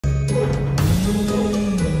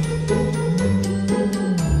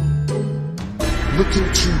Look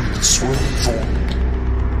into the swirling void.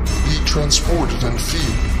 Be transported and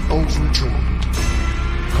feel overjoyed.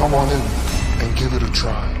 Come on in and give it a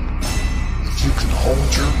try. If you can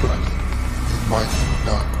hold your breath, you might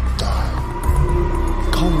not die.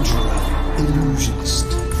 Conjurer, illusionist,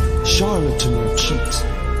 charlatan or cheat,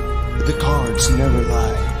 the cards never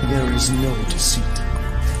lie, there is no deceit.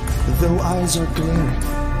 Though eyes are glaring,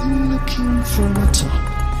 looking from atop,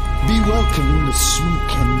 be welcome in the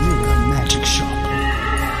smoke and mirror magic shop.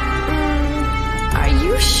 Are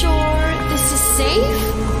you sure this is safe?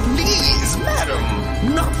 Please, madam,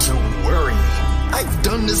 not to worry. I've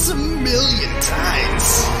done this a million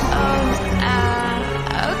times.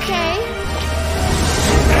 Okay.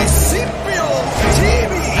 Principio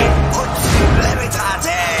tibi ut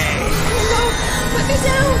levitate. No, put me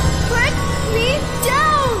down! Put me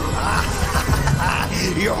down!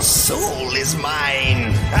 Your soul is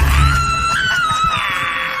mine.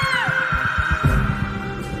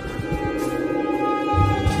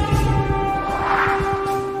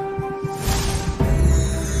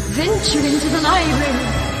 Venture into the library,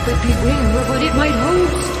 but beware of what it might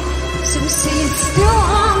host. Some say it's still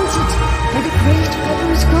haunted by the great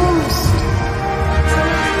Pepper's ghost.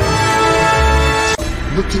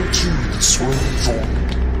 Look into the swirling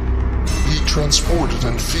void. Be transported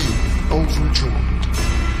and feel overjoyed.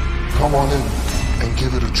 Come on in and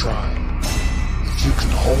give it a try. If you can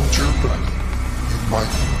hold your breath, you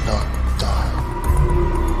might not die.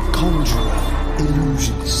 Conjurer,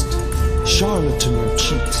 illusionist, charlatan or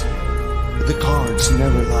cheat, the cards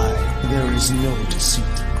never lie, there is no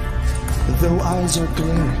deceit. Though eyes are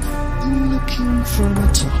glaring, looking from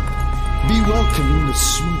atop, be welcome in the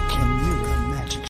smoke and